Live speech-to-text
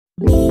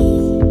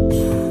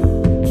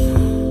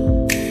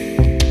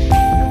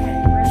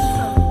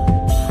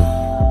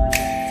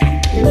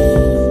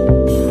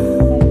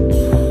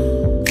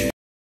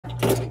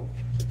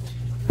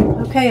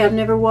Okay, I've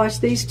never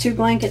washed these two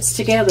blankets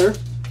together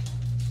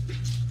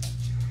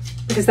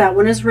because that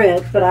one is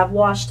red, but I've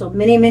washed them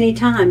many, many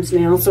times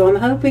now, so I'm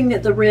hoping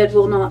that the red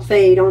will not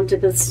fade onto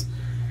this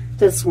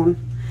one.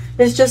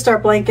 It's just our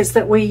blankets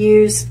that we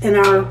use in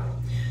our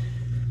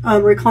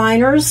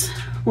recliners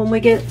when we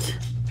get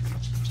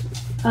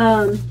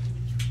a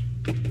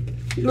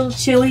little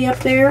chilly up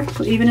there.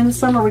 Even in the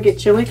summer we get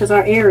chilly because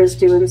our air is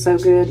doing so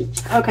good.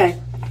 Okay,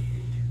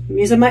 I'm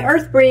using my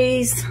Earth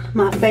Breeze,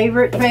 my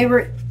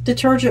favorite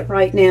detergent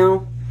right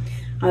now.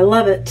 I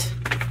love it.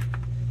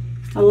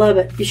 I love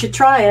it. You should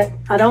try it.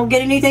 I don't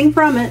get anything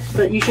from it,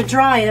 but you should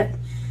try it.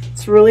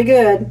 It's really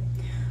good.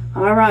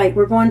 All right,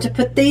 we're going to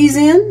put these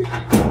in.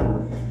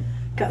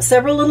 Got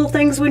several little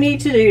things we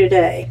need to do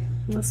today.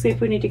 Let's see if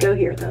we need to go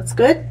here. That's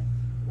good.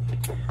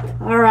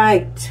 All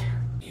right.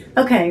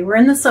 Okay, we're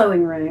in the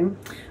sewing room.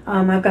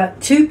 I've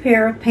got 2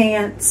 pair of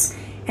pants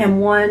and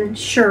 1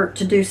 shirt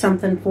to do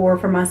something for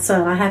my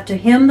son. I have to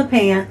hem the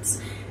pants.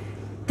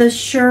 The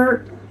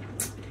shirt,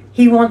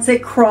 he wants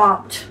it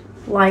cropped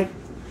like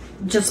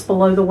just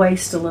below the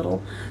waist a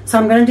little. So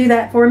I'm going to do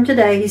that for him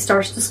today. He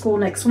starts to school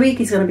next week.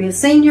 He's going to be a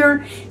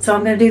senior. So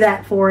I'm going to do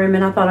that for him.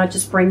 And I thought I'd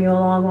just bring you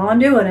along while I'm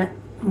doing it.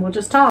 And we'll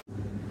just talk.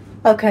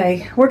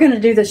 Okay, we're going to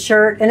do the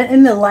shirt. And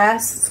in the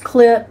last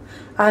clip,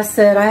 I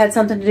said I had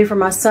something to do for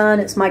my son.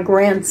 It's my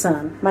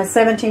grandson, my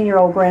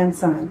 17-year-old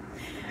grandson.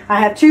 I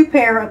have 2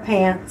 pair of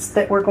pants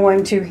that we're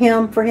going to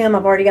hem for him.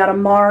 I've already got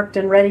them marked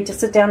and ready to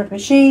sit down at the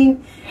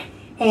machine.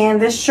 And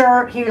this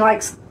shirt, he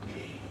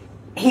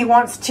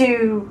wants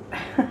to,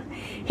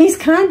 he's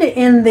kind of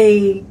in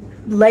the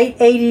late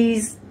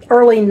 80s,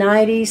 early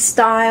 90s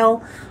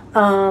style.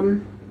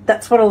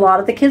 That's what a lot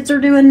of the kids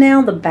are doing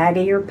now, the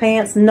baggier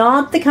pants,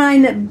 not the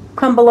kind that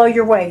come below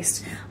your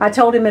waist. I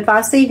told him if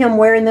I see him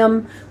wearing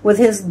them with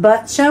his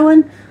butt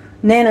showing,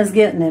 Nana's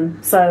getting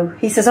him. So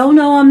he says, oh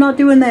no, I'm not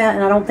doing that,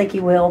 and I don't think he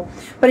will.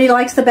 But he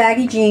likes the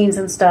baggy jeans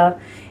and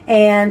stuff.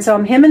 And so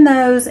I'm hemming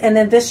those, and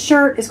then this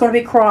shirt is going to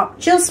be cropped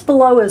just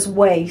below his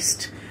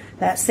waist.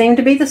 That seemed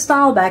to be the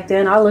style back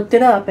then. I looked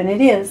it up, and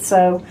it is.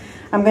 So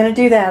I'm going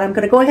to do that. I'm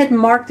going to go ahead and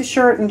mark the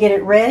shirt and get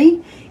it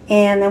ready,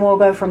 and then we'll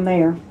go from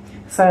there.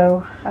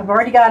 So I've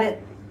already got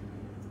it.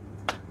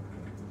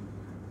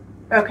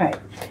 Okay,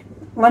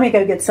 let me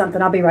go get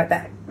something. I'll be right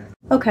back.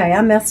 Okay,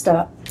 I messed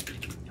up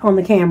on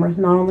the camera,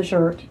 not on the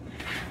shirt.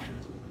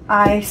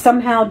 I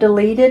somehow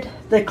deleted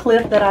the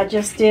clip that I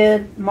just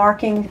did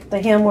marking the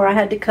hem where I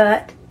had to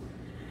cut.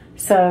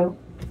 So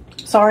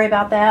sorry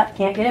about that.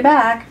 Can't get it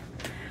back.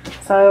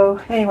 So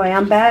anyway,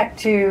 I'm back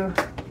to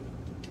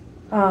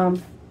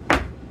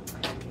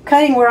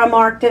cutting where I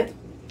marked it.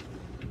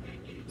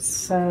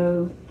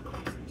 So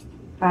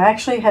I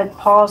actually had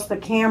paused the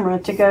camera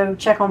to go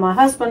check on my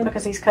husband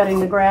because he's cutting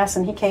the grass,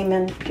 and he came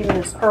in a few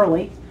minutes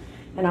early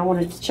and I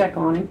wanted to check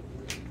on him.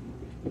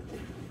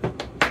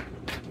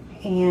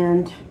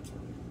 And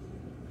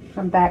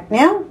I'm back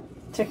now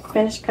to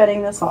finish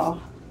cutting this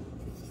off.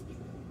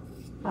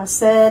 I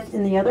said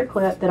in the other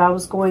clip that I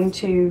was going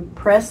to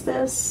press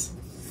this,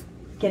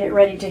 get it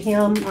ready to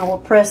hem. I will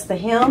press the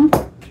hem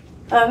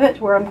of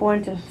it where I'm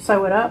going to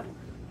sew it up.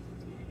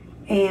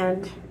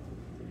 And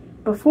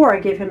before I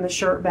give him the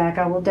shirt back,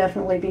 I will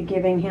definitely be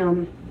giving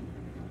him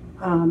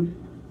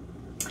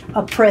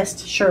a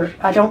pressed shirt.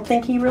 I don't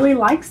think he really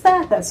likes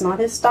that. That's not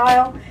his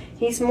style.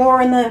 He's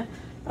more in the,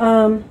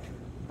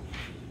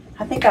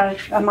 I think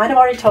I might have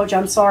already told you,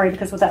 I'm sorry,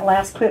 because with that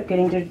last clip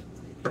getting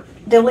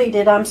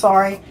deleted, I'm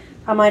sorry.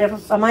 I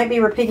might be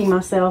repeating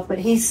myself, but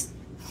he's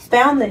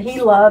found that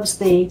he loves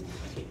the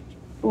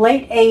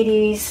late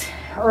 80s,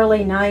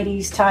 early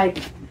 90s type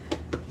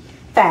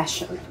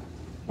fashion.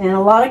 And a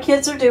lot of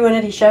kids are doing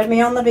it. He showed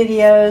me on the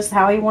videos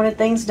how he wanted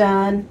things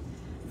done.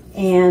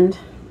 And,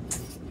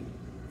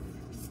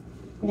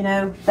 you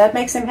know, that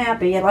makes him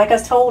happy. And like I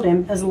told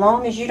him, as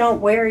long as you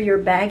don't wear your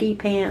baggy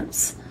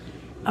pants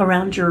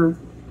around your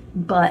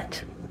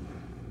butt,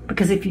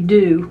 because if you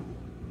do,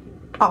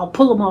 I'll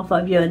pull them off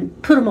of you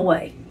and put them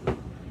away.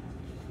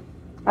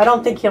 I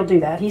don't think he'll do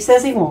that. He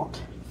says he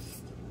won't.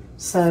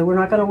 So we're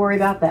not going to worry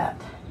about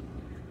that.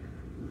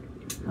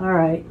 All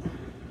right.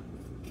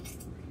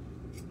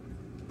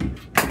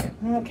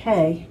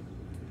 Okay.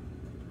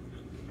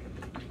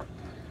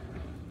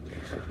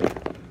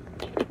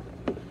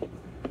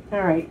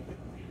 All right.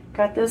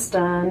 Got this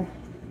done.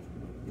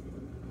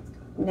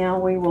 Now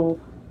we will,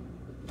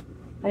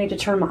 I need to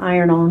turn my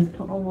iron on.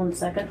 Hold on 1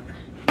 second.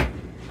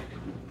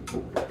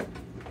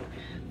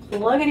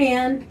 Plug it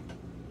in.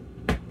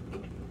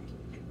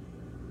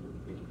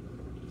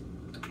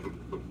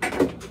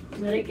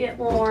 Let it get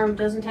warm.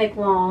 Doesn't take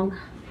long.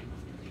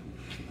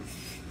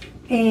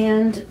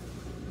 And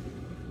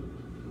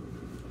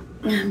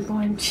I'm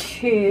going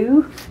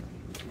to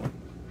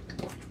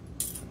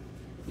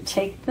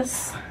take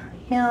this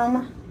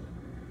hem.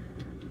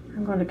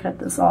 I'm going to cut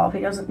this off. He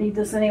doesn't need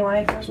this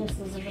anyway. There's my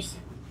scissors.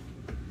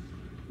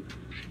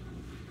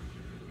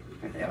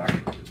 There they are.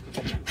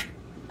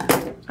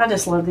 I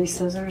just love these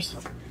scissors.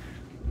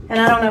 And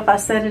I don't know if I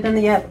said it in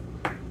the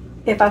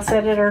if I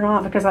said it or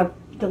not because I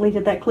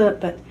deleted that clip,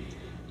 but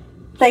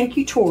thank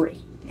you,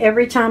 Tori.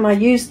 Every time I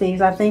use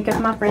these, I think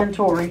of my friend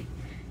Tori.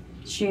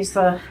 She's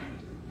the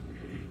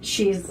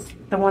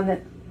one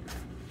that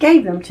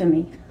gave them to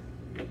me.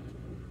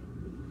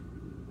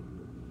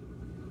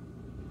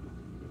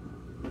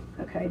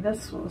 Okay,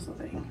 this was the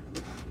thing.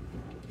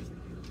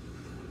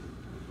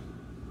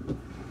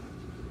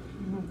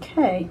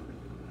 Okay,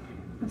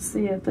 let's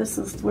see if this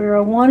is where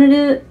I wanted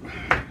it.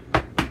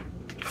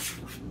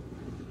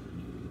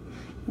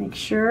 Make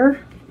sure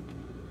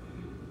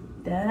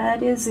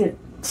that is it.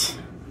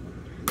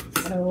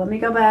 So let me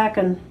go back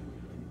and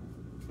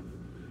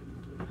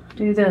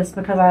do this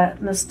because I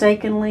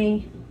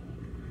mistakenly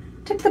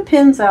took the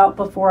pins out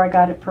before I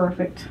got it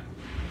perfect.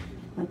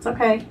 That's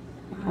okay.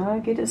 I'll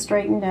get it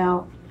straightened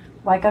out.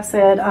 Like I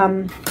said,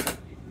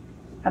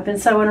 I've been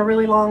sewing a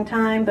really long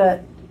time,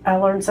 but I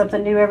learn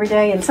something new every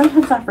day, and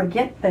sometimes I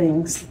forget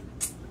things.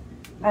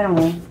 I don't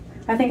know.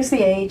 I think it's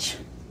the age.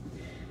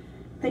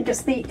 I think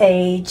it's the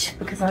age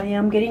because I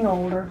am getting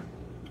older.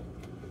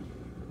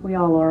 We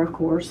all are, of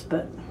course,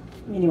 but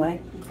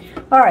anyway.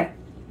 All right,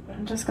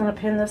 I'm just going to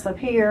pin this up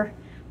here.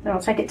 Then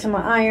I'll take it to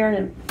my iron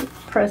and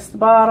press the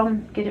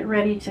bottom, get it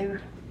ready to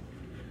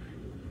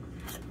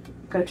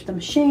go to the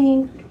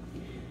machine.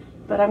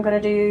 But I'm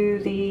going to do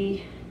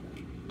the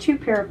 2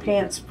 pair of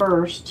pants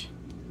first.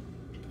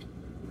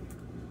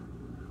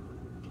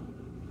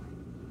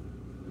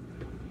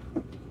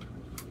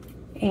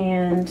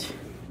 And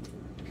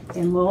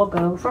then we'll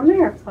go from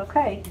there.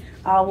 Okay,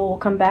 I will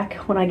come back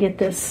when I get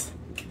this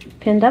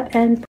pinned up.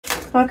 And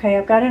okay,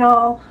 I've got it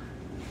all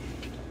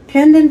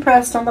pinned and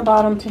pressed on the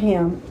bottom to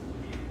hem.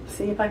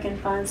 See if I can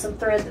find some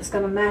thread that's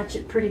going to match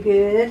it pretty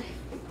good.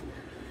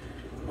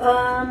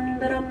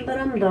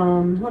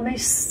 Let me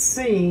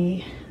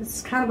see.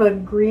 It's kind of a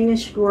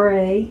greenish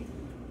gray.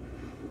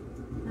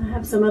 I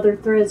have some other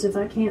threads if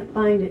I can't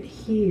find it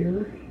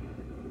here.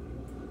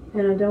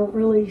 And I don't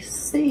really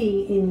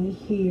see any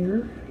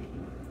here.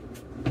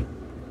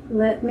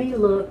 Let me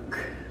look.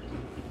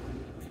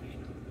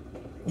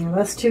 Yeah,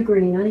 that's too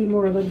green. I need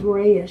more of a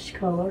grayish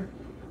color.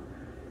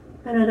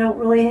 And I don't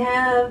really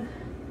have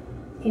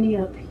any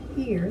up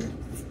here.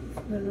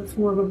 That's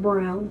more of a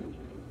brown.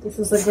 This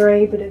is a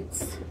gray, but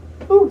it's,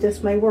 ooh,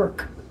 this may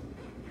work.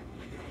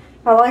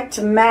 I like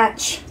to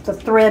match the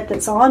thread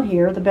that's on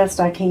here the best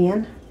I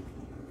can.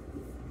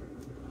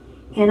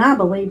 And I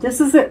believe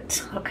this is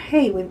it.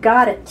 Okay, we've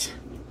got it.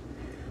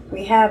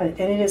 We have it,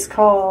 and it is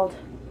called,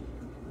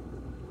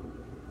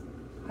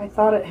 I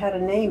thought it had a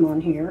name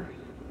on here.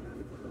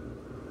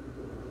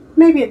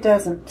 Maybe it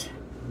doesn't.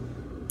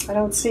 I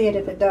don't see it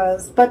if it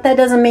does, but that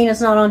doesn't mean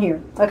it's not on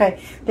here. Okay,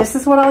 this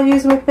is what I'll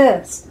use with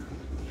this.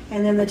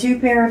 And then the 2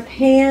 pair of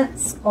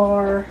pants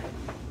are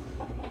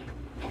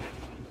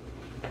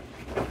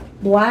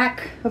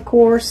black, of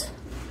course,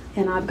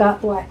 and I've got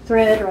black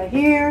thread right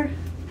here.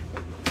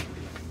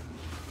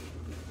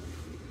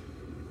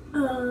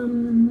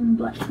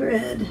 Black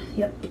thread,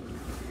 yep.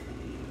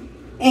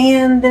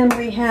 And then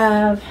we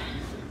have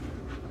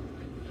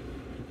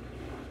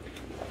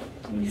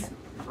these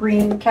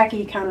green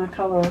khaki kind of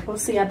color.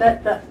 Let's see, I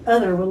bet the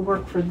other will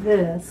work for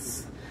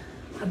this.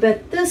 I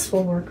bet this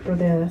will work for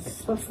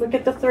this. Let's look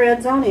at the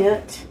threads on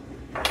it.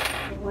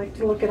 I like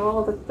to look at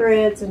all the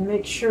threads and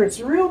make sure it's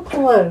real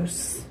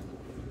close.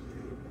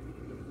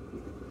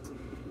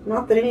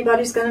 Not that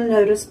anybody's going to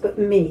notice but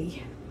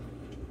me.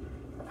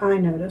 I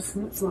notice,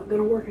 and it's not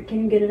going to work. I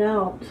can't get it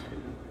out.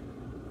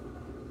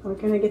 Why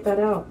can't I get that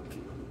out?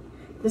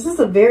 This is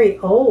a very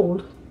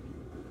old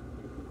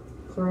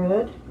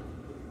thread.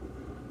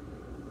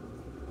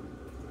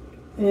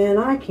 And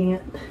I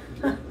can't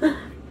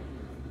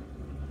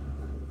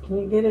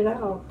get it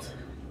out.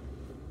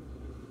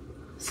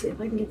 Let's see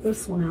if I can get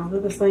this one out. They're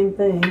the same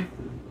thing.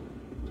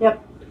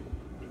 Yep.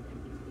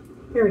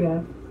 Here we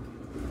go.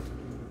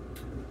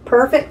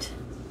 Perfect.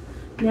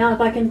 Now if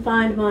I can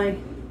find my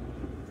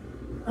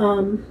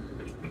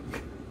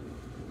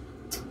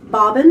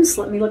bobbins,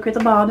 let me look at the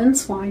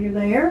bobbins while you're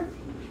there.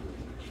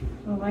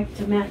 I like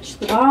to match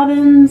the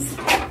bobbins,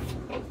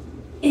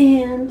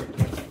 and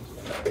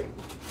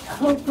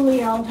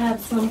hopefully I'll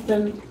have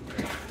something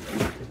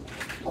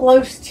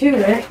close to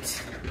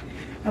it.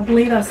 I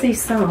believe I see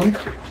some.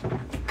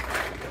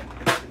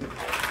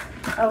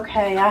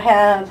 Okay,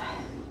 I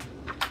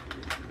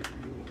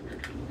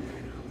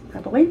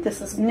believe this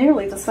is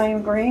nearly the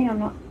same green. I'm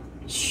not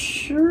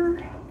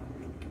sure.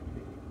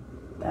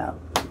 About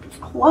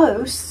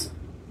close.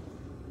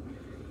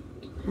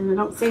 And I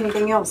don't see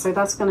anything else, so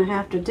that's going to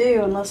have to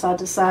do unless I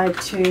decide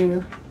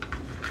to,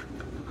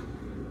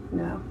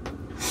 no.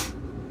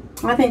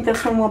 I think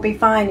this one will be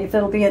fine if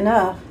it'll be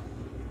enough.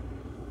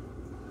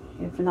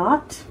 If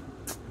not,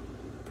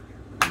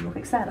 we'll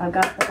fix that. I've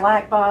got the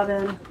black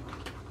bobbin.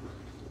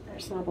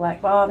 There's my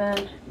black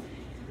bobbin.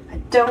 I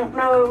don't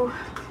know.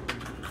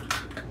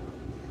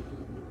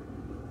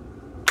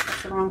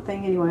 That's the wrong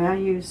thing anyway. I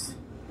use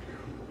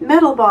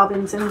metal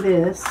bobbins in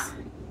this.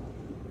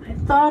 I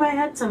thought I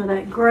had some of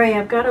that gray.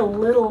 I've got a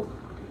little,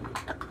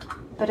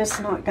 but it's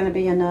not going to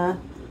be enough.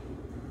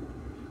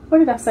 What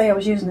did I say I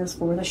was using this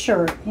for? The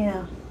shirt,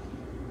 yeah.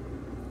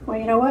 Well,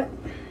 you know what?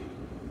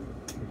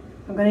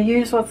 I'm going to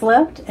use what's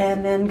left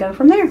and then go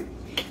from there.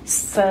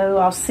 So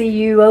I'll see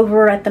you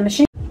over at the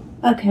machine.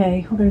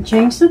 Okay, we're going to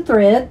change the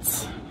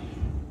threads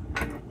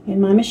in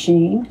my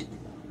machine.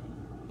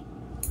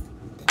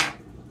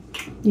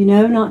 You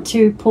know not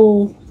to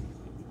pull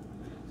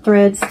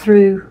threads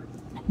through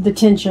the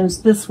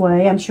tensions this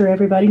way. I'm sure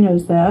everybody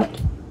knows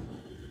that.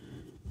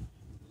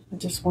 I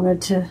just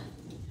wanted to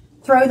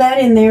throw that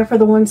in there for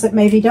the ones that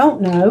maybe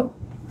don't know.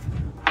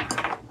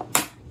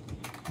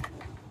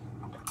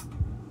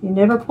 You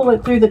never pull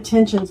it through the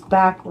tensions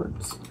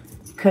backwards.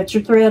 Cut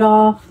your thread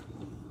off.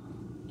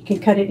 You can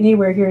cut it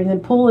anywhere here and then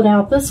pull it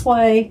out this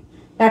way.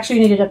 Actually,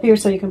 you need it up here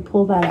so you can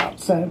pull that out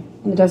so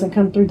it doesn't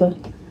come through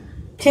the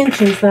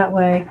tensions that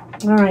way.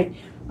 All right,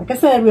 like I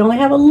said, we only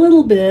have a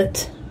little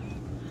bit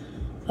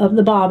of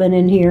the bobbin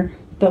in here,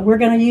 but we're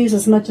going to use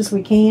as much as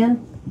we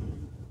can,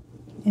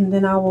 and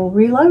then I will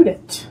reload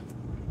it.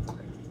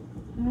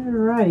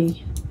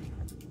 Alrighty.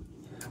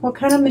 What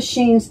kind of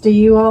machines do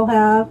you all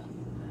have?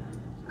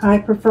 I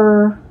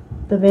prefer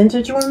the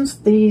vintage ones.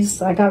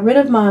 These, I got rid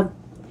of my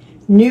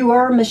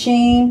newer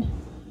machine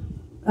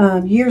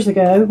years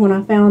ago when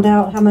I found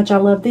out how much I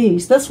love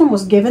these. This one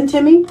was given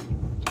to me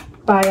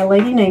by a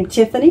lady named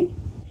Tiffany.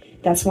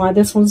 That's why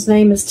this one's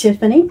name is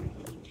Tiffany.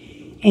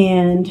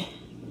 And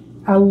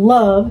I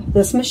love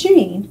this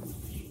machine.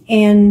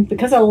 And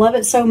because I love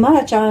it so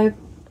much, I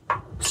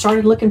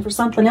started looking for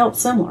something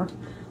else similar.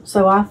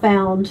 So I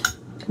found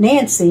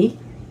Nancy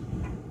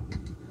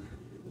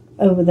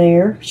over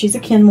there. She's a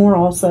Kenmore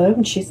also,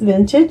 and she's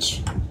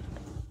vintage.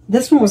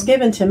 This one was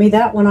given to me.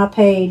 That one I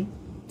paid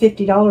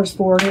 $50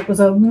 for, and it was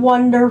a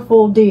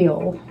wonderful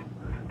deal.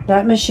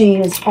 That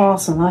machine is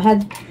awesome.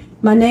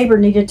 My neighbor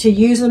needed to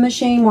use a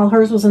machine while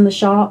hers was in the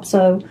shop,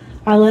 so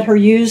I let her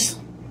use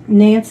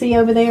Nancy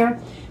over there.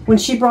 When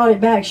she brought it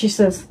back, she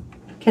says,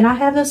 "Can I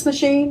have this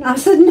machine?" I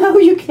said, "No,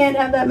 you can't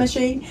have that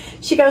machine."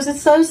 She goes, "It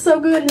sews so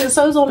good and it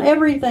sews on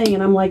everything."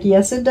 And I'm like,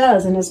 "Yes, it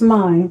does, and it's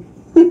mine."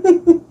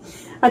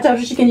 I told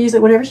her she can use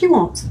it whenever she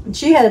wants. And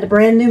she had a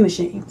brand new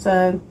machine.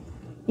 So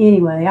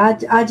anyway,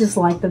 I just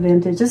like the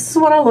vintage. This is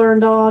what I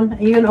learned on,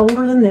 even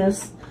older than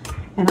this.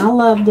 And I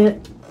loved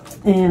it.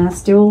 And I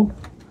still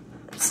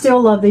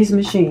love these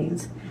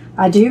machines.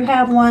 I do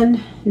have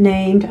one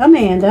named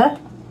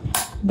Amanda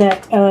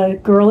that a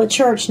girl at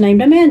church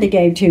named Amanda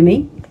gave to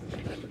me.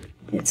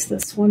 It's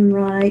this one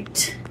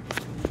right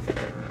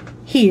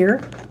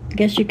here. I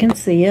guess you can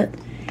see it.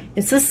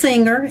 It's a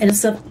Singer, and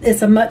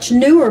it's a much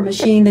newer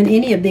machine than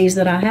any of these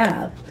that I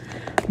have.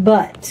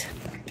 But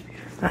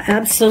I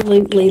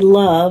absolutely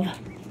love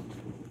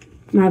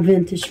my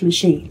vintage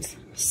machines.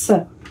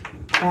 So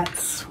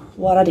that's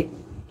what I do.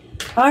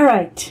 All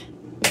right.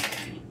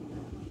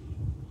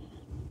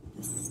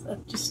 This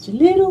up just a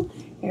little.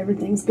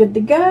 Everything's good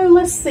to go.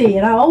 Let's see.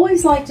 And I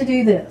always like to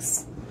do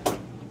this,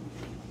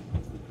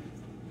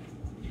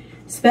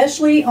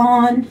 especially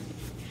on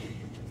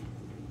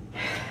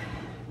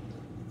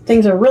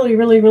things are really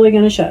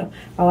going to show.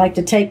 I like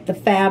to take the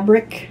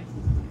fabric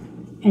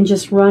and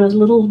just run a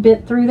little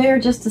bit through there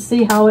just to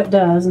see how it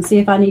does and see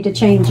if I need to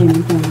change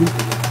anything.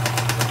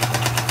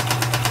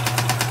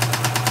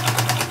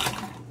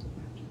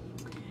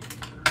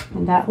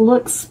 And that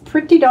looks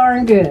pretty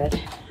darn good.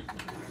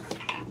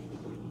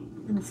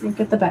 Let's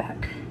look at the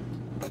back.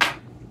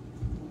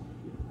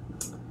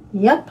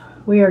 Yep,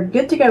 we are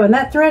good to go. And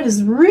that thread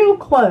is real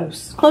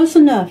close. Close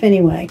enough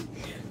anyway.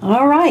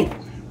 All right.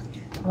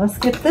 Let's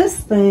get this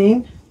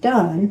thing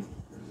done.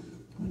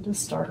 I'll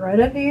just start right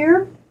up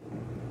here.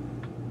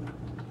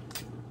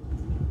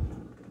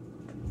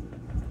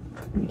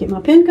 Let me get my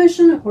pin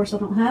cushion. Of course, I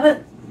don't have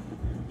it.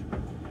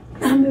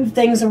 I move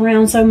things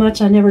around so much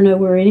I never know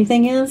where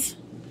anything is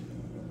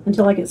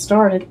until I get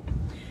started.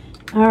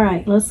 All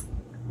right, let's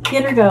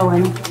get her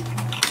going.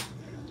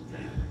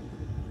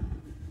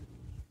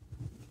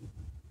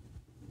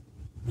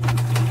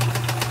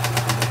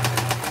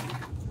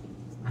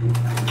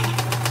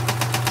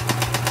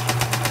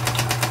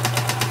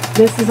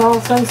 This is all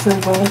so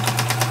simple.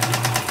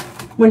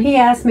 When he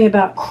asked me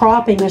about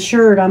cropping a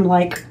shirt, I'm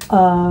like,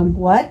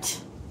 what?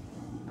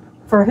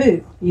 For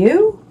who?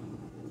 You?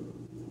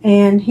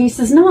 And he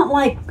says, not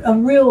like a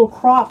real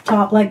crop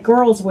top like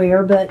girls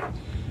wear, but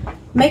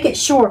make it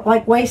short,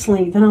 like waist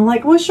length. And I'm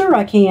like, well, sure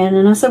I can.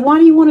 And I said, why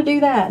do you want to do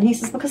that? And he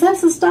says, because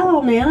that's the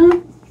style, Nana.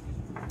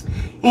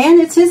 And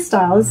it's his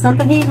style. It's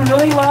something he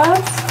really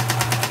loves.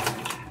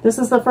 This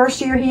is the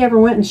first year he ever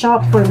went and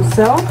shopped for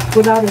himself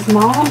without his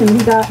mom, and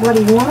he got what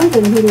he wanted,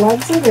 and he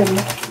loves it, and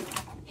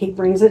he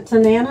brings it to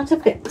Nana to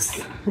fix,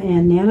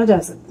 and Nana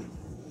does it.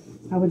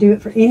 I would do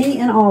it for any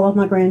and all of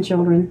my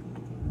grandchildren,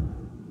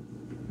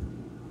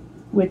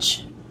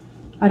 which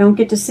I don't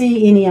get to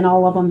see any and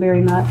all of them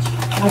very much.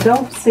 I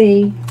don't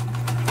see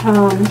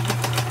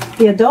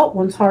the adult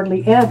ones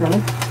hardly ever,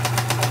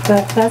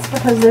 but that's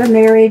because they're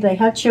married, they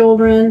have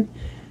children,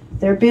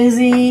 they're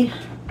busy.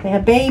 They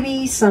have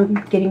babies, some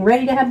getting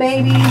ready to have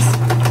babies,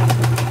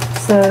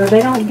 so they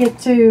don't get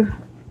to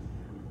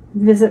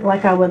visit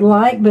like I would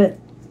like, but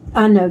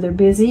I know they're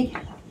busy,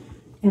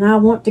 and I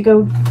want to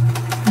go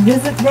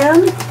visit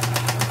them.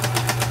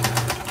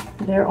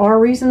 There are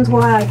reasons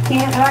why I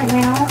can't right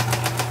now,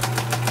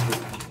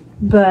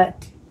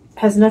 but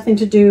has nothing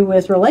to do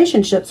with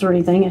relationships or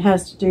anything. It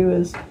has to do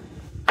with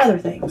other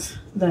things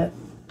that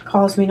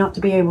cause me not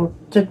to be able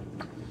to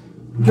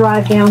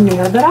drive down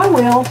there. But I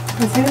will,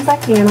 as soon as I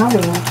can, I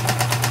will.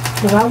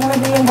 Because I want to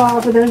be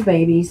involved with those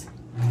babies.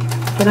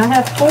 And I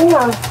have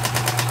 4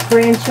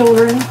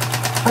 grandchildren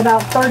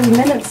about 30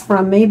 minutes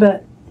from me,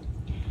 but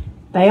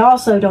they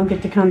also don't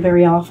get to come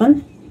very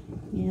often.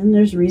 And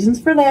there's reasons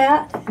for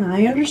that, and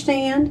I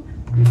understand.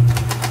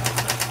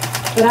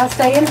 But I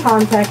stay in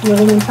contact with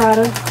them and try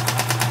to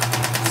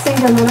see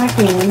them when I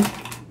can.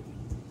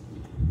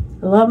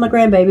 I love my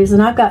grandbabies,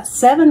 and I've got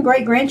 7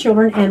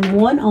 great-grandchildren and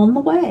 1 on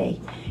the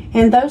way.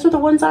 And those are the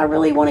ones I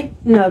really want to...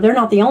 No, they're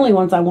not the only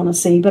ones I want to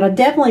see, but I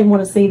definitely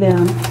want to see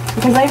them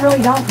because they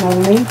really don't know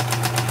me.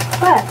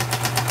 But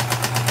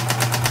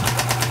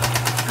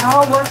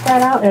I'll work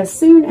that out as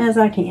soon as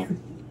I can.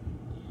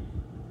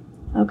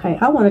 Okay,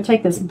 I want to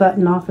take this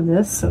button off of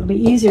this so it'll be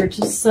easier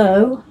to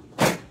sew.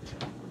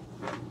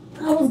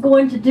 I was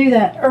going to do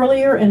that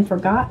earlier and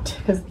forgot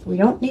because we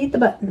don't need the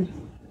button.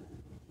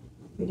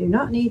 We do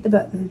not need the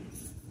button.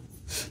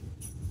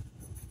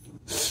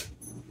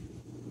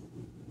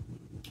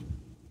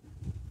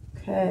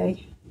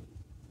 Okay,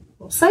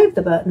 we'll save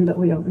the button, but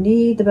we don't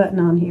need the button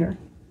on here.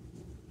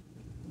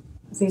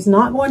 He's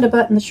not going to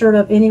button the shirt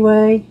up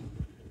anyway.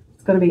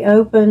 It's going to be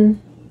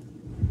open.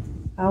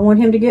 I want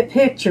him to get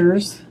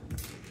pictures.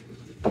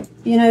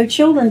 You know,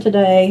 children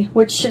today,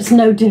 which is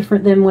no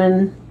different than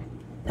when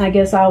I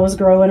guess I was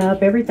growing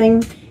up.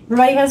 Everybody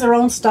has their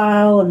own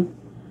style, and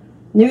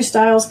new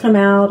styles come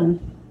out, and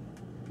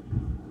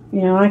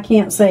you know, I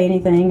can't say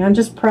anything. I'm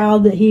just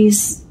proud that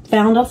he's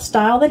found a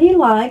style that he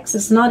likes.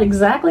 It's not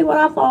exactly what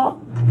I thought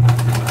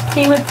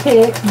he would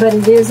pick, but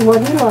it is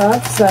what he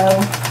loves, so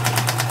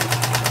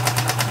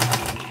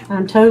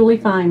I'm totally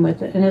fine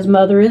with it, and his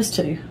mother is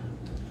too.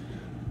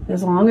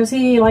 As long as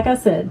he, like I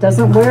said,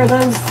 doesn't wear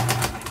those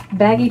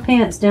baggy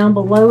pants down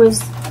below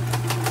his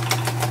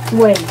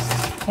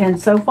waist.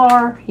 And so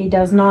far, he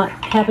does not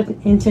have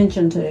an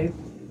intention to.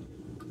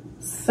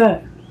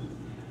 So,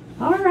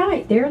 all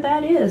right, there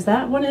that is.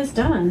 That one is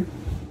done.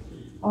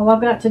 All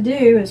I've got to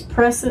do is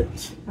press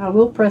it. I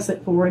will press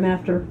it for him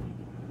after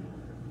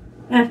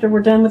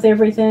we're done with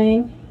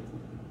everything.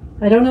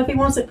 I don't know if he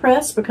wants it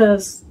pressed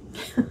because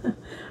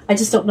I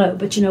just don't know.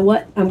 But you know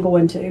what? I'm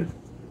going to.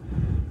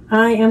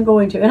 I am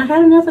going to. And I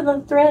had enough of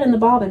the thread in the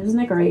bobbin. Isn't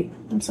it great?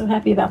 I'm so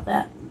happy about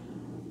that.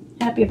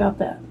 Happy about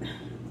that.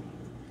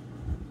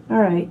 All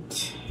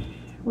right.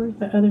 Where's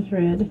the other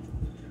thread?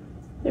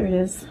 There it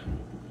is.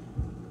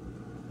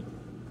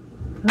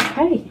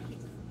 Okay.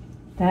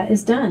 That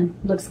is done.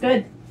 Looks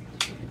good.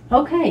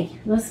 Okay.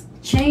 Let's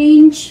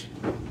change.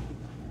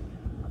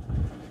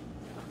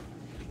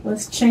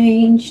 Let's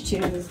change to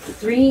the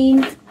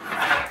green.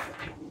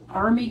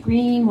 Army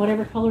green,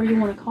 whatever color you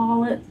want to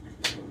call it.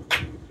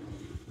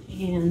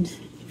 And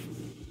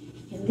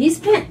in these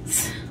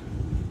pants,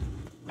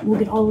 we'll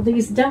get all of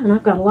these done.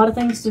 I've got a lot of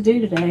things to do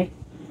today.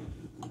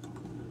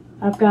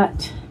 I've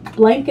got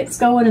blankets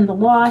going in the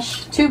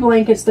wash, 2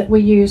 blankets that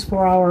we use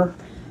for our,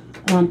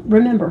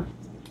 remember,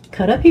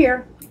 cut up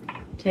here,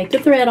 take the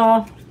thread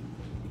off,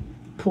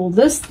 pull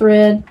this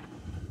thread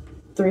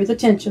through the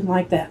tension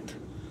like that.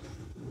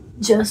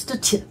 Just a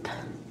tip.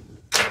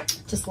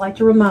 Just like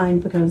to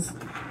remind because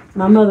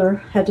my mother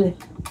had to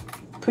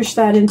push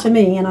that into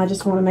me, and I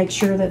just want to make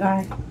sure that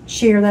I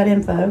share that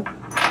info.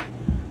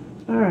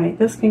 All right,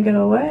 this can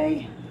go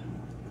away.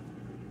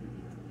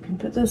 I can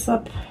put this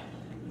up.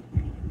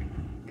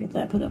 Get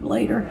that put up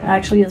later.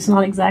 Actually, it's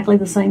not exactly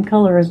the same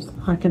color as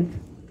I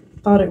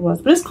thought it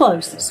was, but it's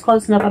close. It's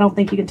close enough. I don't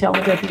think you can tell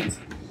the difference.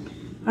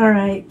 All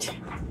right.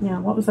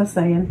 Now, what was I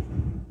saying?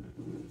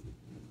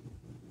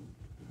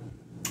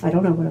 I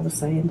don't know what I was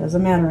saying.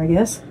 Doesn't matter, I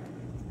guess.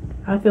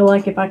 I feel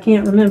like if I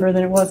can't remember,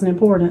 then it wasn't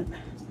important.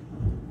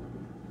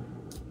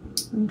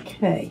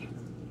 Okay.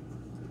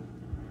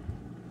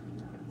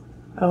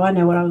 Oh, I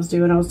know what I was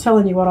doing. I was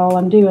telling you what all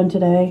I'm doing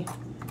today.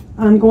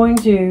 I'm going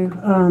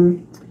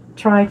to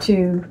try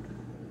to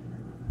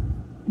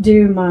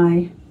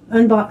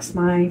unbox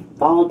my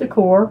fall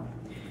decor.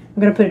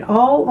 I'm going to put it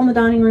all on the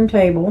dining room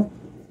table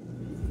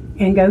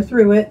and go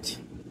through it.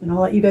 And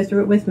I'll let you go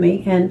through it with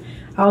me. And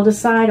I'll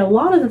decide a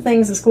lot of the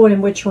things that's going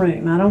in which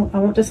room. I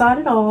won't decide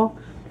it all.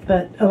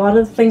 But a lot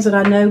of the things that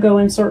I know go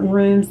in certain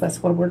rooms,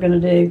 that's what we're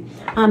going to do.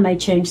 I may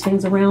change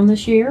things around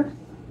this year.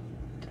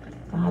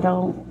 I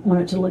don't want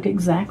it to look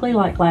exactly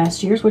like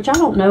last year's, which I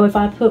don't know if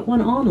I put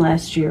one on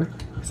last year,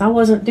 because I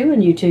wasn't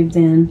doing YouTube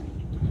then.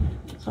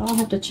 So I'll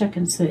have to check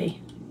and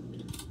see.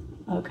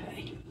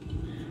 Okay.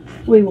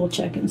 We will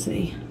check and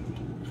see.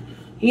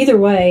 Either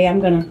way, I'm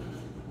going to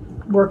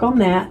work on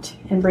that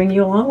and bring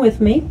you along with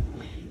me.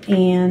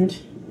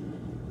 And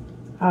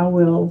I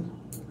will...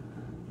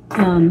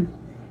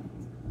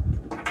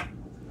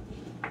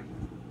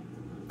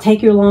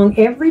 take you along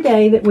every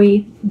day that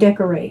we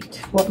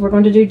decorate. We're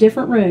going to do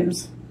different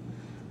rooms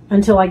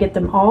until I get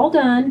them all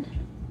done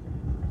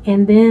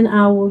And then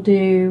I will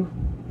do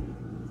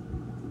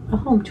a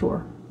home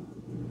tour,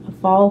 a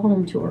fall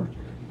home tour.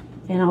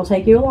 And I'll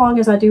take you along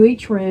as I do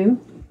each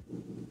room.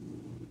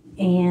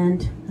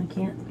 And I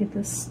can't get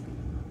this,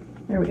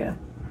 there we go.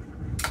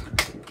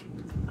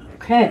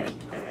 Okay,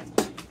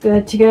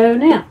 good to go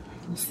now.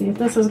 Let's see if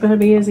this is going to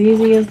be as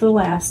easy as the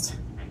last.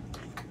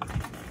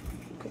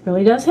 It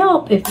really does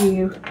help if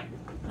you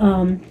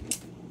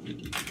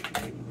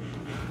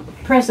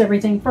press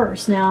everything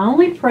first. Now I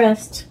only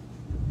pressed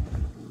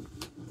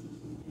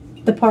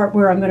the part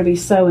where I'm going to be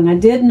sewing. I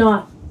did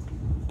not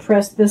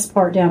press this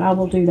part down. I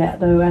will do that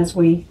though as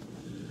we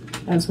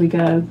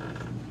go.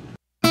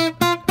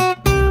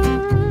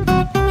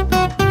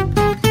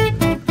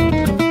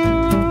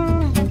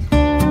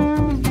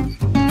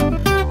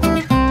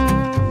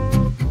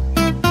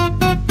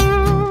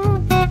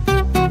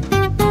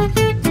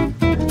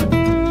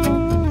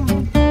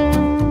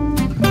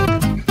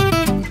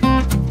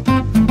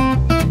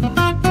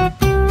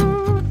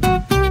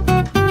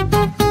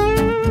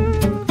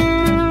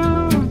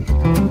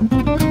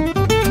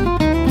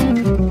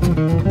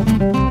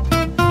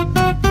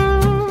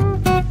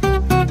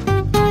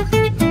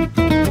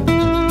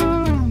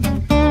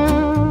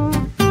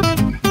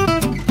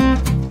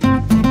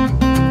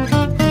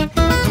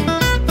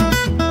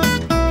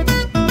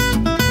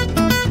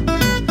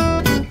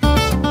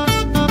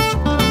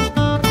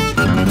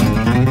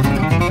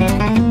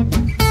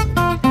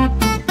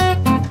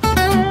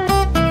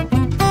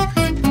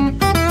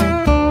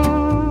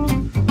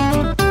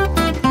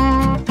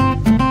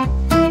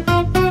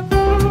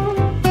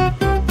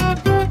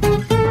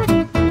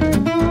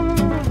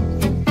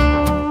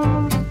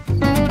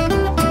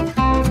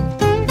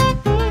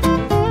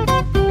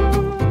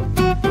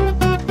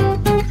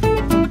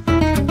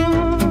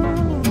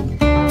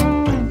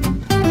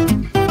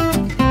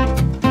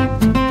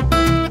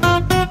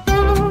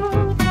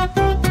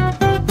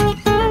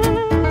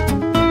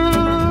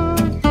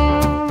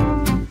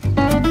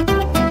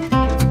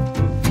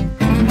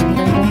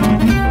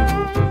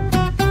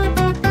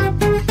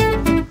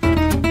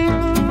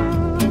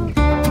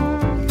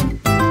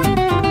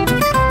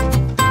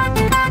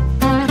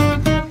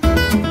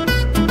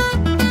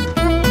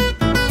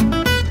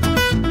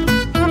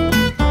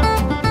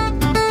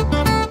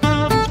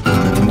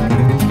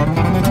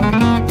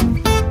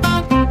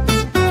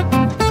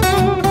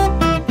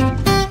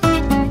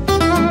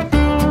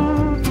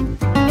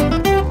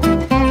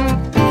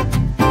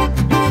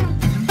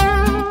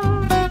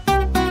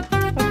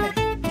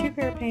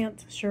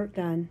 Shirt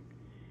done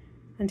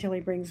until he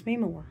brings me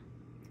more.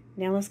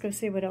 Now let's go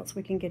see what else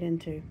we can get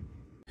into.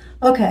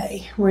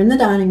 Okay, we're in the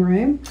dining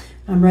room.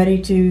 I'm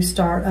ready to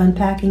start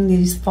unpacking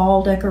these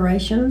fall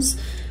decorations.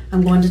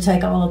 I'm going to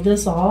take all of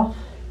this off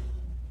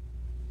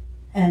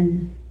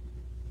and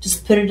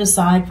just put it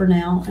aside for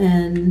now,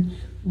 and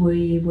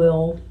we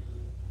will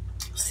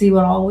see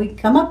what all we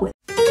come up with.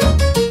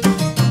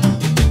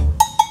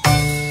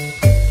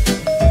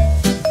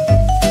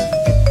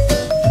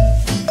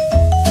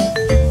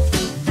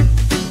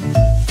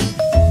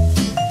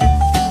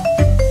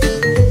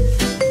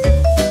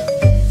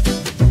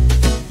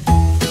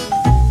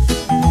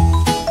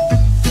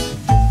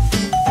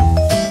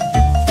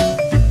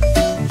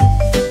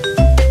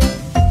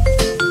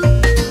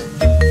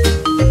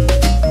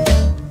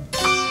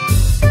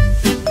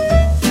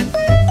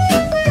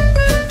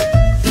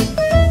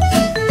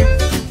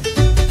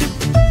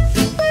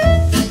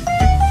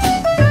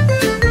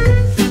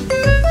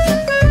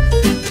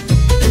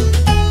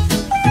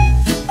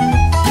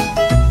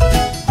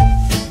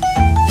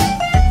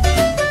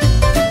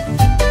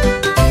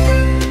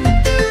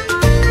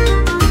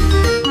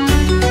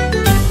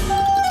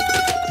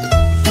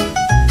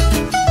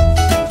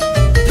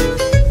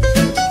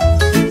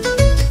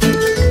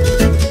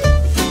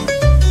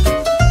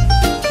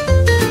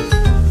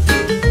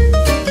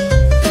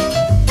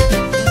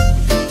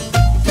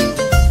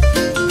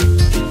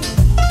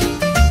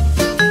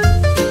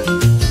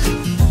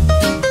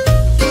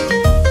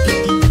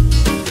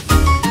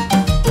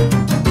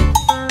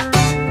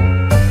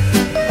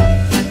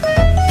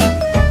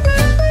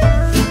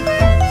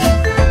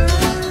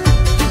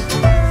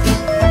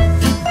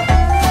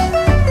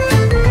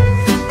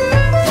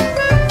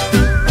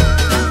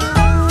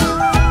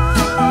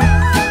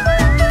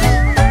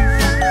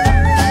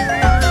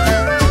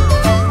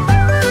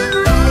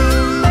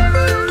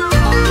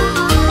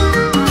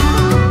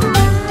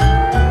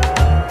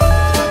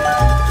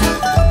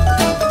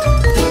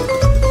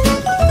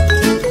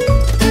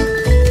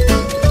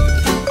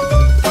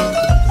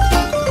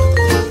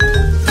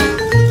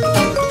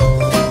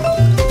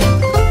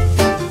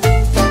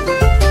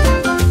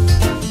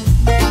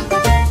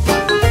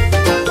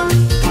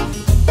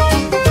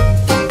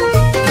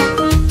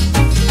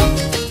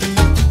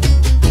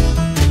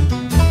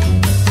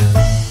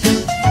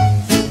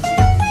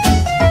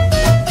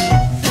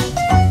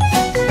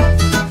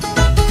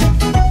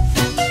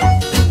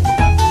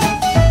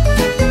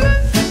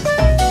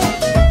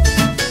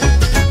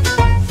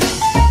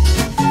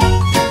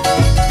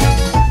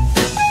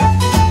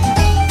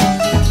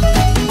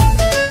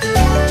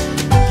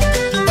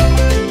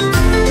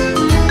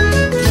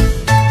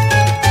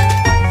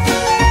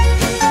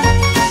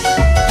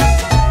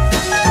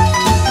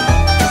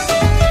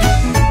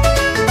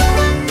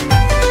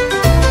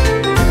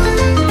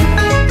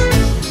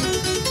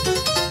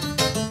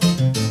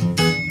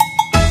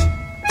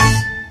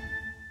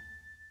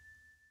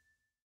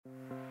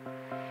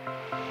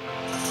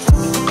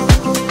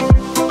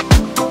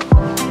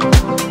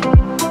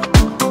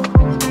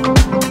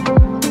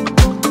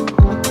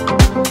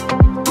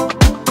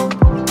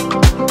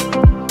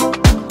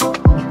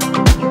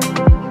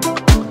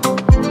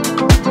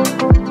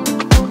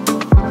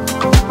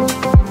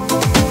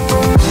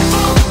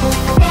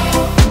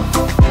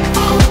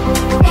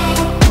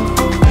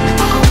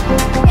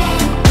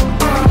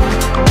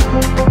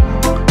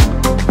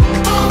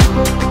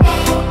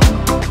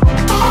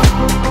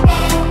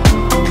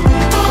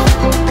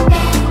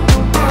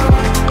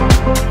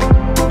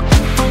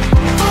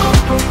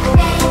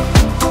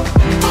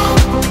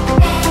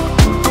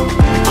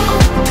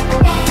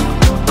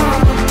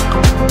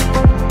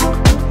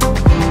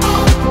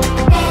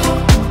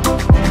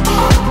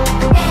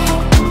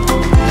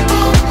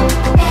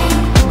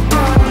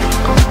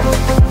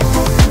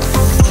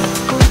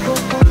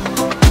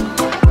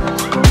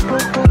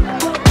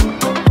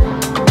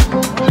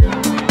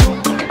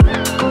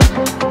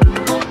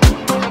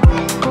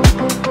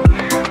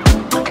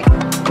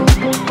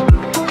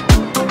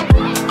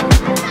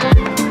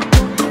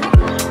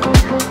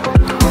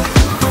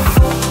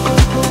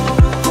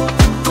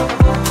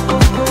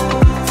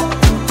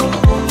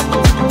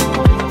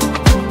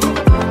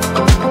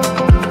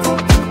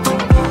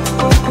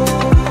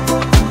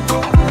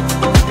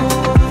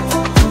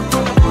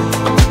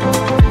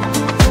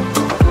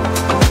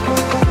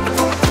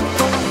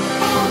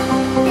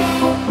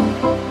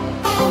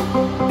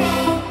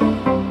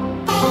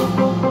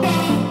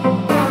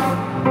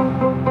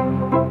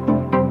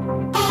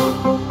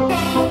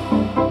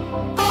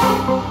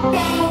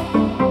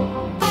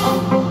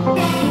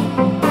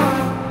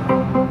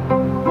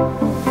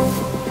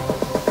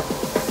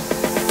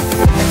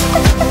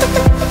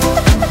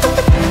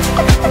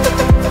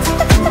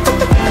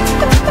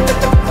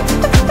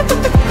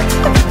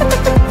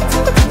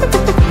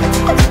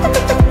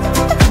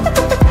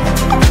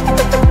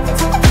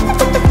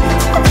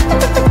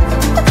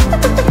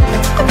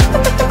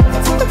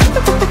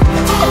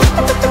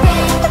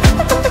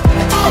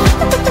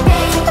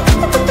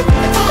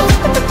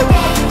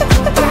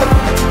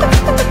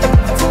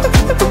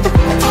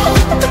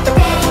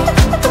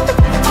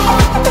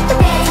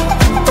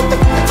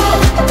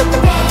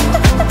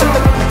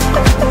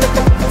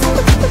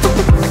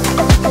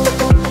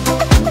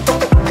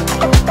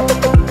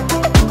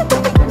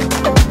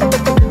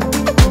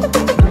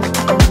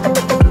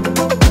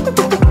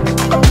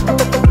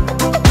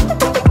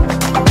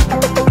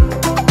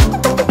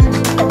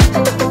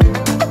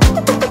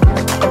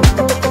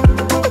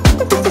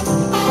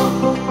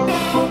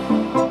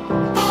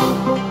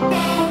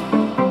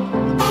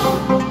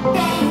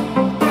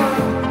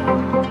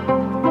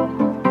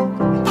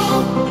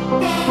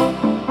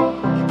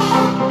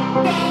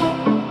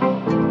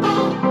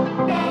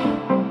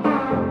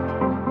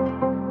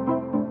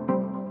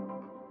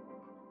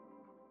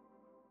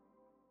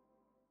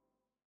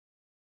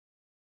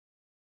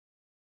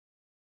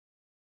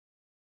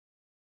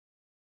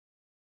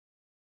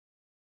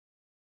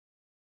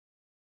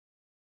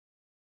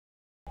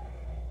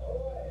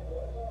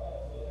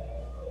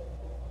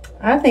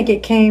 I think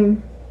it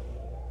came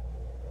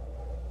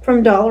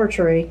from Dollar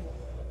Tree.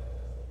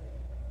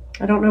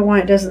 I don't know why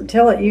it doesn't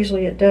tell it.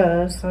 Usually it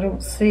does. I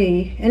don't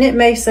see. And it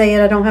may say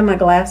it. I don't have my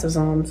glasses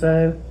on,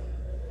 so.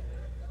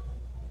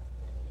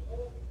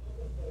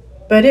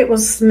 But it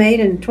was made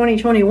in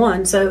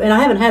 2021, so, and I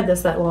haven't had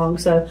this that long,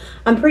 so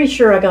I'm pretty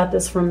sure I got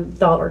this from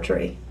Dollar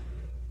Tree.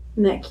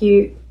 Isn't that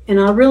cute? And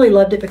I really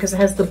loved it because it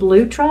has the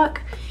blue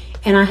truck,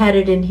 and I had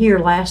it in here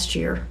last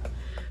year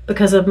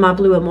because of my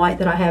blue and white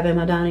that I have in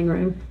my dining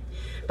room.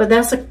 But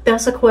that's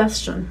a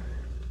question.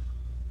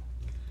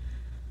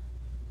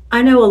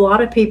 I know a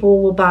lot of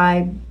people will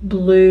buy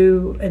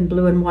blue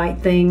and white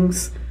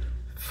things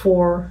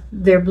for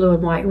their blue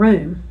and white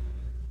room.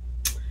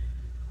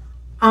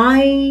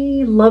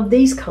 I love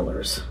these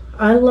colors.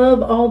 I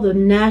love all the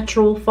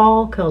natural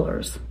fall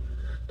colors.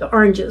 The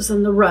oranges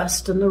and the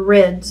rust and the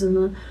reds and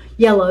the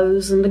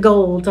yellows and the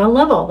golds. I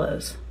love all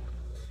those.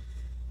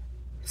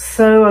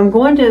 So I'm not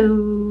going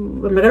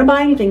to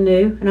buy anything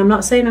new. And I'm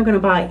not saying I'm going to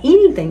buy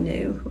anything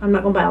new. I'm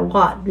not going to buy a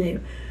lot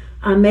new.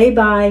 I may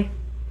buy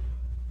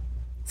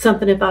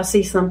something if I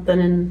see something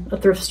in a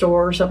thrift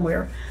store or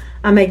somewhere.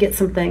 I may get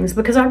some things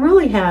because I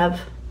really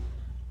have,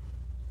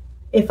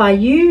 if I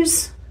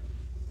use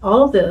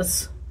all of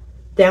this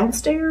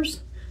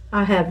downstairs,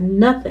 I have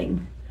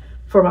nothing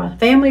for my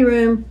family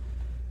room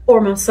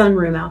or my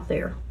sunroom out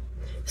there.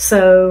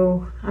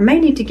 So I may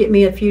need to get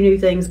me a few new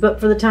things,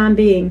 but for the time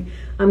being,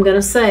 I'm going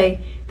to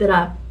say that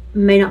I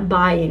may not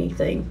buy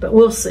anything, but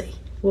we'll see.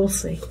 We'll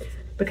see.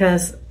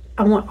 Because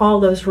I want all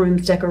those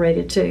rooms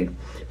decorated too.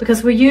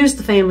 Because we use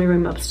the family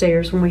room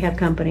upstairs when we have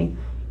company.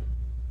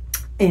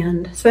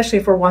 And especially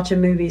if we're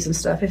watching movies and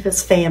stuff, if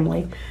it's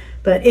family.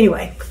 But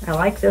anyway, I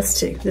like this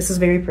too. This is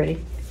very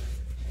pretty.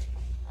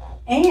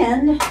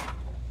 And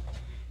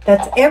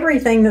that's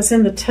everything that's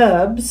in the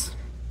tubs.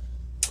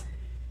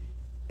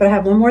 But I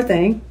have one more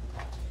thing.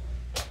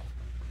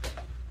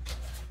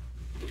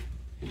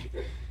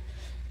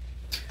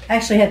 I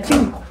actually have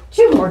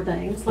two more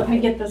things. Let me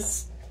get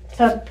this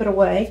tub put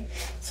away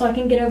so I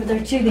can get over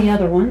there to the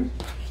other one.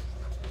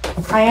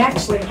 I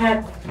actually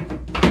had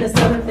this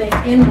other thing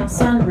in my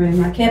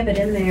sunroom. I kept it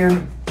in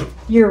there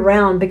year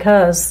round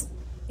because,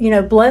 you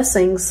know,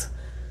 blessings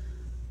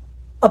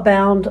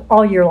abound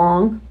all year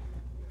long.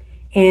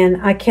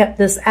 And I kept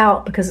this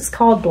out because it's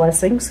called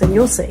blessings, and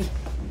you'll see.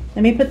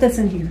 Let me put this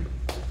in here.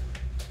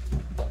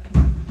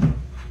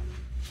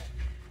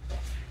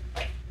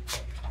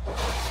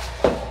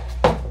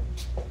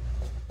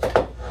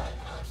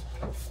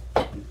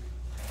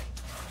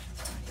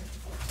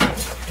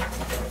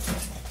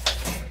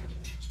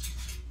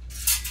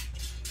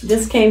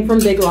 This came from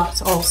Big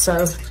Lots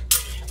also,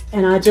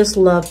 and I just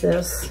love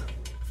this.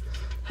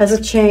 Has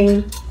a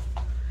chain.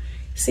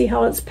 See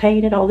how it's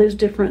painted, all those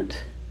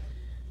different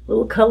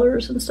little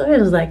colors and stuff.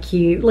 Isn't that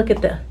cute? Look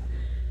at the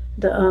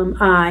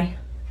eye.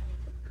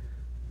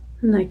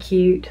 Isn't that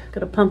cute?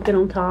 Got a pumpkin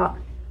on top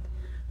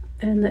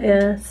and the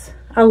S.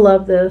 I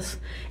love this.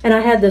 And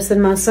I had this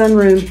in my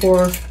sunroom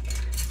for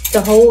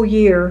the whole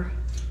year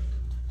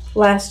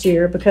last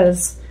year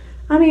because,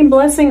 I mean,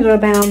 blessings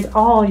abound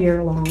all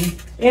year long,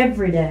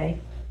 every day.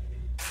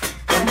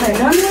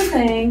 Okay, one more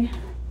thing.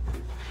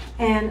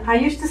 And I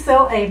used to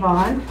sell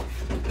Avon,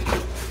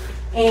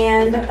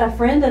 and a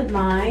friend of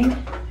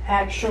mine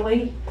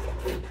actually,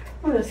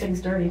 oh, this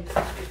thing's dirty,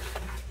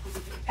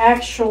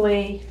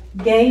 actually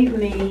gave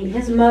me,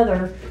 his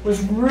mother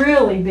was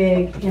really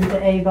big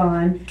into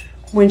Avon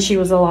when she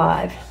was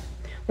alive.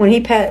 When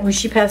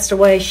she passed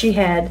away, she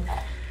had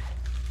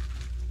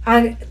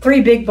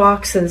 3 big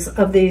boxes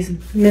of these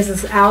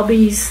Mrs.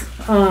 Albie's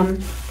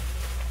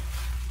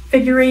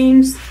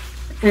figurines,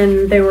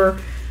 and they were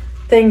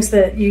things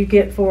that you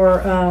get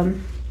for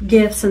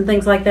gifts and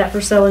things like that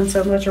for selling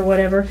so much or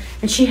whatever.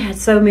 And she had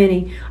so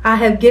many. I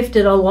have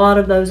gifted a lot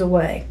of those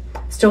away.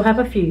 Still have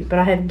a few, but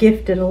I have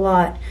gifted a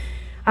lot.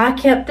 I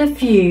kept a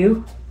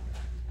few.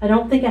 I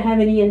don't think I have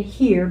any in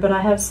here, but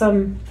I have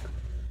some,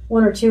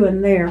 1 or 2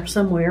 in there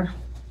somewhere.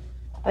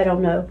 I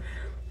don't know.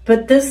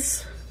 But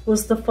this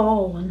was the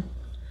fall one.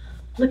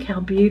 Look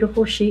how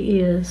beautiful she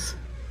is.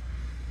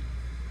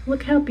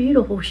 Look how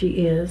beautiful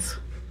she is.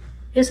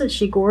 Isn't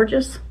she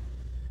gorgeous?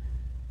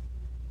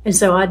 And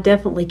so I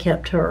definitely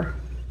kept her.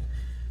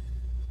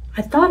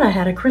 I thought I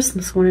had a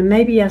Christmas one, and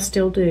maybe I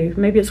still do.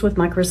 Maybe it's with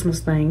my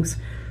Christmas things.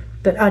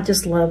 But I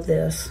just love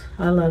this.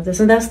 I love this.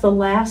 And that's the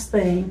last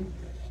thing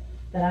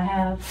that I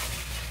have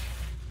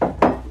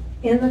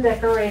in the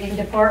decorating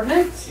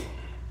department.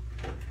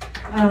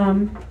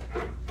 I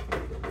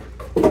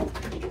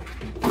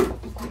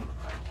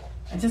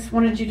just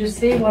wanted you to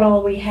see what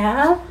all we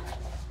have.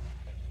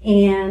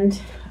 And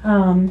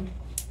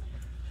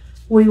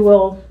we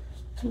will,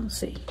 let's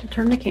see,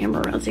 turn the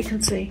camera around so you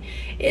can see.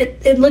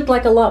 It looked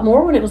like a lot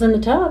more when it was in the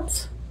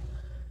tubs.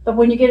 But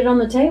when you get it on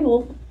the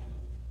table,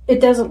 it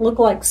doesn't look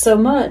like so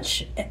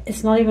much.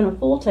 It's not even a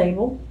full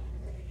table.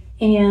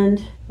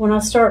 And when I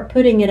start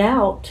putting it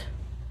out,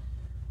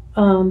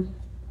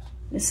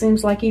 it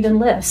seems like even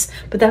less.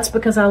 But that's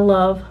because I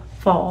love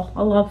fall.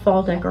 I love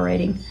fall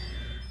decorating.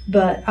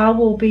 But I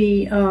will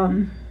be,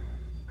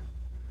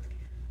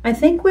 I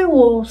think we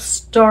will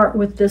start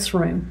with this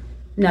room.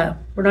 No,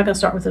 we're not going to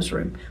start with this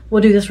room.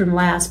 We'll do this room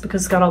last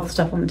because it's got all the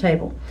stuff on the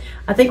table.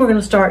 I think we're going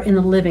to start in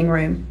the living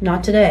room.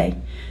 Not today,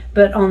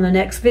 but on the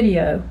next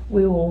video,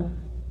 we will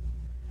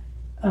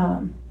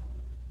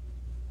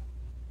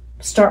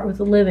start with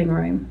the living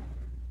room.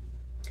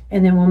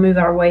 And then we'll move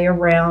our way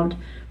around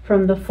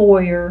from the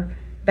foyer,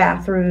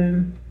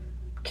 bathroom,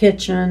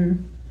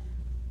 kitchen,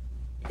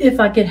 if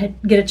I get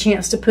a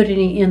chance to put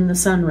any in the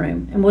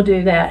sunroom. And we'll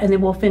do that, and then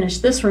we'll finish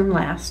this room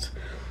last.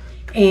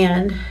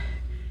 And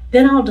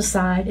then I'll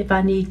decide if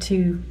I need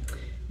to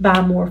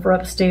buy more for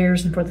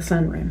upstairs and for the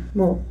sunroom.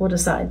 We'll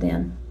decide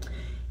then.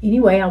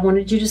 Anyway, I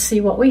wanted you to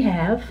see what we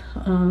have.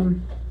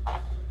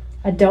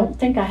 I don't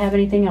think I have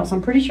anything else.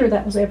 I'm pretty sure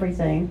that was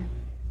everything.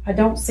 I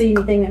don't see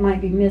anything that might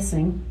be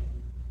missing.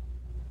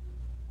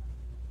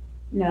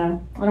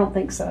 No, I don't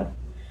think so.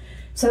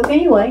 So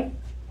anyway,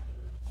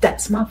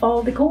 that's my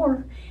fall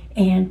decor.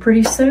 And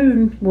pretty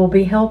soon you'll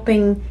be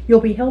helping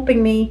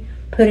me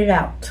put it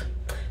out.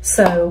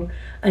 So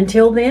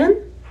until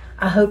then,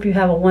 I hope you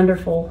have a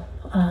wonderful,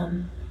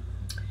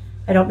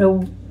 I don't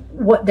know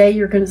what day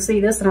you're going to see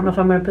this. I don't know if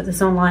I'm going to put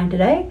this online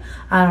today.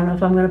 I don't know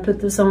if I'm going to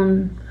put this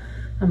on,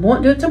 I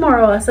won't do it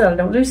tomorrow. I said I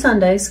don't do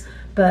Sundays,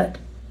 but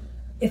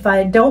if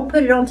I don't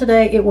put it on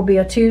today, it will be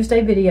a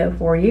Tuesday video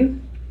for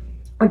you,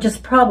 which is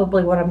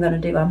probably what I'm going to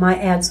do. I might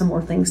add some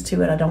more things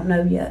to it. I don't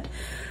know yet,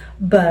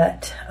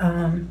 but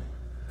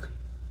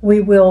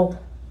we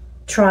will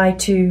try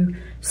to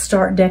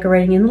start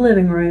decorating in the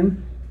living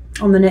room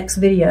on the next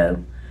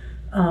video.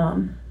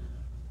 I'm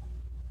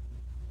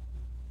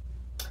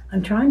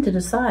trying to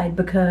decide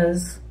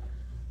because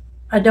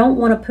I don't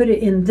want to put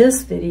it in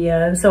this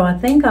video, so I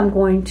think I'm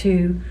going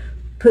to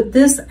put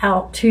this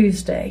out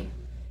Tuesday.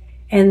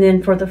 And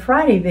then for the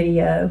Friday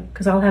video,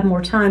 because I'll have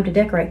more time to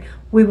decorate,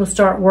 we will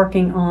start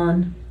working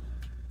on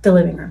the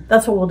living room.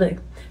 That's what we'll do.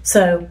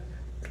 So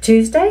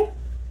Tuesday,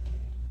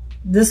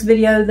 this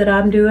video that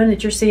I'm doing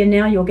that you're seeing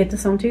now, you'll get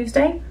this on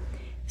Tuesday.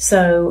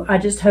 So I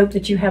just hope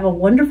that you have a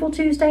wonderful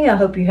Tuesday. I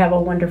hope you have a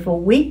wonderful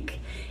week,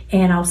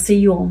 and I'll see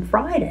you on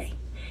Friday.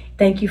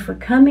 Thank you for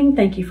coming.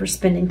 Thank you for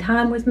spending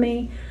time with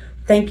me.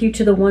 Thank you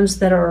to the ones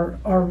that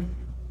are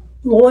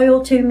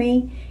loyal to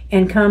me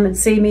and come and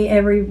see me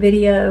every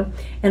video.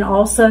 And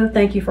also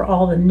thank you for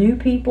all the new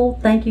people.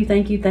 Thank you,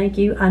 thank you, thank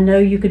you. I know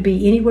you could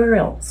be anywhere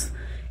else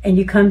and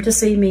you come to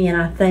see me,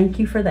 and I thank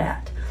you for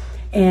that.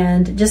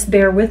 And just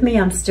bear with me,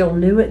 I'm still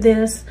new at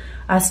this.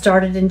 I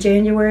started in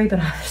January, but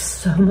I have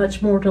so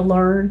much more to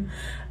learn.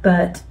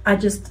 But I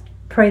just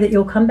pray that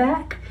you'll come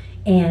back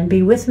and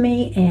be with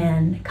me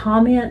and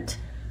comment,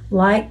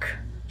 like,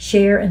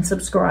 share, and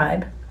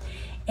subscribe.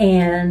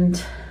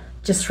 And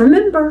just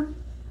remember,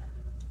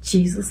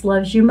 Jesus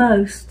loves you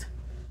most.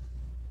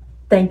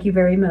 Thank you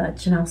very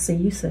much, and I'll see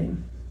you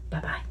soon.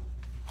 Bye-bye.